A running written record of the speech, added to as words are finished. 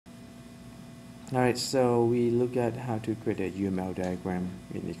Alright, so we look at how to create a UML diagram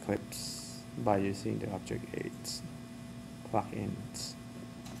in Eclipse by using the Objectaid plugins.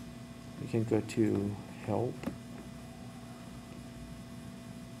 You can go to Help.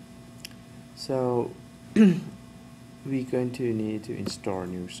 So we're going to need to install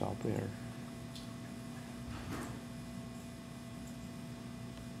new software.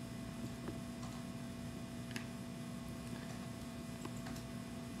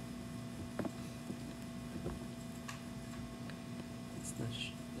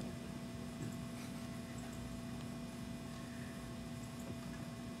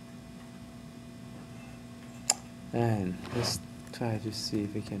 And let's try to see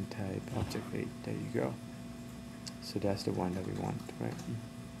if we can type Objectaid. There you go. So that's the one that we want, right?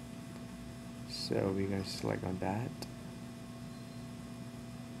 So we're going to select on that.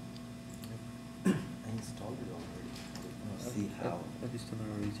 I installed it already. Let's see how. I've installed it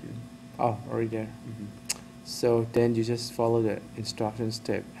already too. Oh, already there. So then you just follow the instruction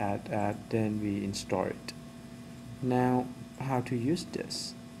step, add, then we install it. Now, how to use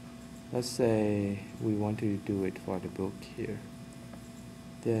this? Let's say we want to do it for the book here.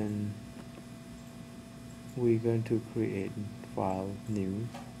 Then we're going to create file new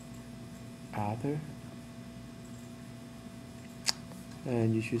author,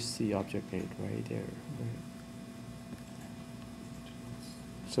 and you should see Objectaid right there. Right?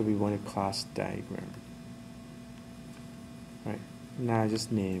 So we want a class diagram. Right now, just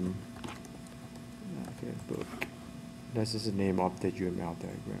name book. This is the name of the UML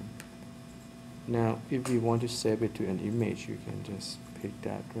diagram. Now, if you want to save it to an image, you can just pick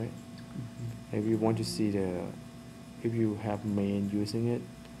that, right? If you want to see if you have main using it,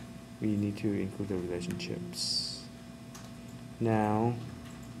 we need to include the relationships. Now,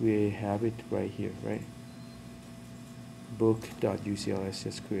 we have it right here, right? Book.ucls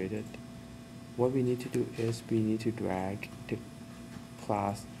just created. What we need to do is we need to drag the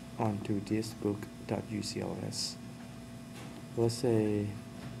class onto this book.ucls. Let's say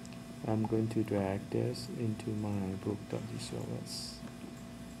I'm going to drag this into my book.ucls.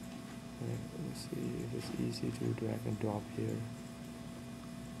 Right, let's see if it's easy to drag and drop here.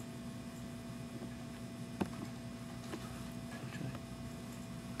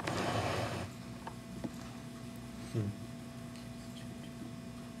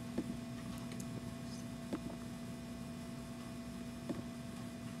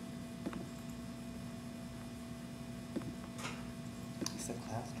 It's a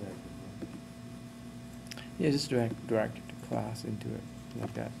class driver. Yeah, just drag the class into it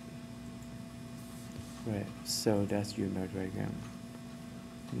like that. Right, so that's UML diagram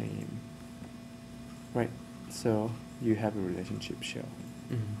name. Right, so you have a relationship show.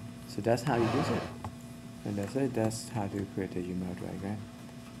 So that's how you use it. And that's it, that's how to create a UML diagram.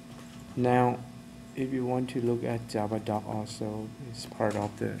 Now, if you want to look at Javadoc also, it's part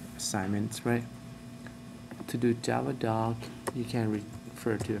of the assignments, right? To do Javadoc, you can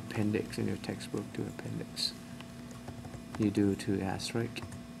refer to appendix in your textbook to appendix. You do to asterisk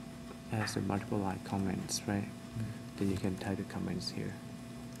as the multiple line comments, right? Then you can type the comments here.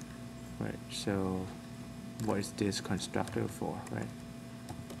 Right, so what is this constructor for, right?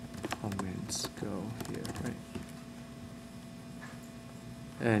 Comments go here, right?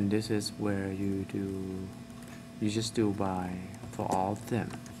 And this is where you just do for all of them.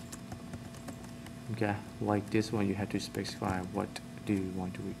 Okay, like this one you have to specify what do you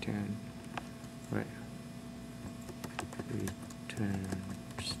want to return, right? Return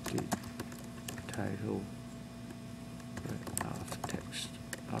the title, right, of text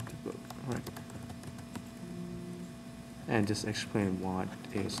of the book, right? And just explain what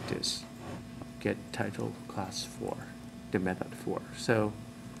is this get title class for, the method for. So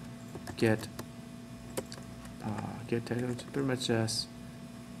get title is pretty much just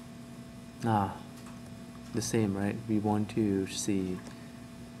the same, right? We want to show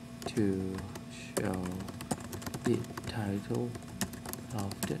the title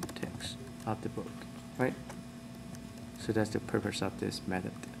of the text of the book, right? So that's the purpose of this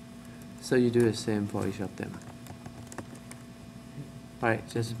method. So you do the same for each of them. Right,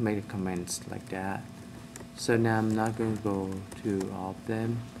 just make the comments like that. So now I'm not going to go to all of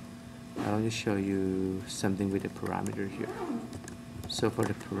them. I want to show you something with the parameter here. So for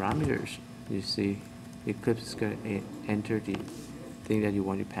the parameters, you see Eclipse is going to enter the thing that you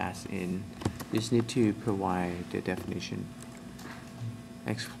want to pass in. You just need to provide the definition.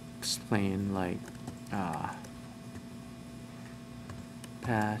 Explain like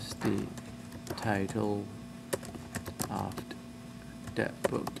pass the title of that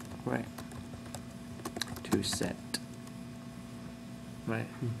book, right, to set, right?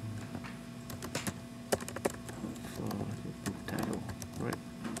 for the book title, right?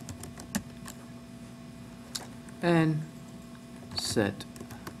 And set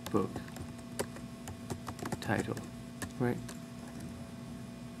book title, right?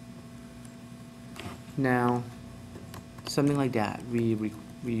 Now, something like that, we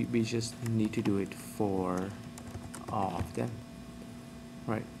just need to do it for all of them,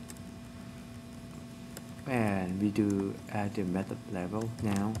 right? And we do at the method level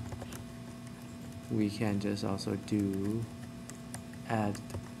now. We can just also do at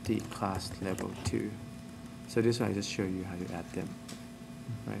the class level too. So this one I just show you how to add them,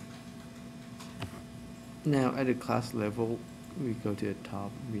 right? Now at the class level, we go to the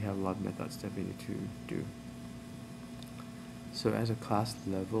top. We have a lot of methods that we need to do. So as a class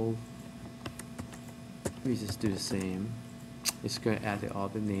level, we just do the same. It's going to add the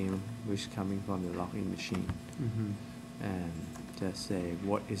author name, which is coming from the login machine, and just say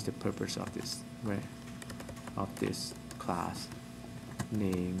what is the purpose of this, right? Of this class.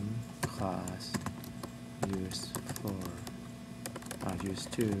 Name class used for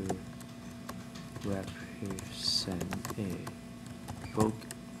used to represent a book,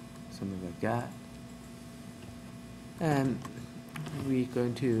 something like that. And we're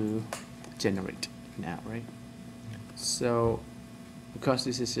going to generate now, right? So because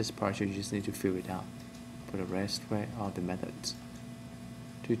this is just partial, you just need to fill it out. For the rest, right, all the methods.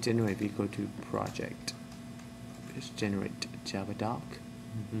 To generate, we go to project. Just generate Javadoc.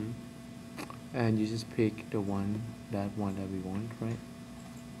 And you just pick the one that we want, right?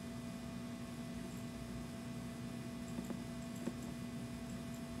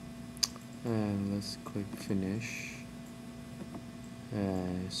 And let's click finish.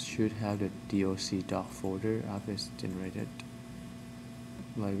 Should have the doc doc folder after it's generated.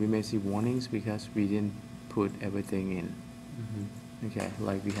 Like we may see warnings because we didn't put everything in. Okay,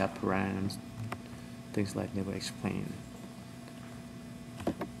 like we have params, things like never explained.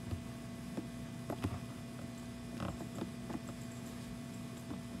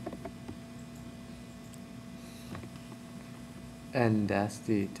 And that's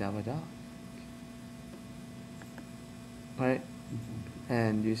the Javadoc, right?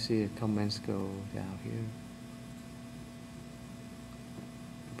 And you see the comments go down here.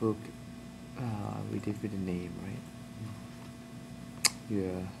 Book, we did with the name, right?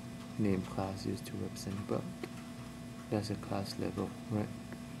 Your name class used to represent book. That's a class level, right?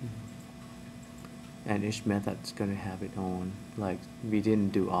 And each method's gonna have its own. Like we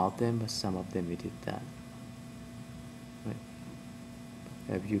didn't do all of them, but some of them we did that. Right?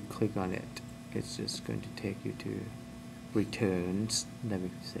 If you click on it, it's just going to take you to returns. Let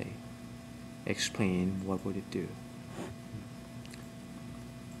me say, explain what would it do.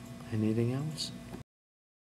 Anything else?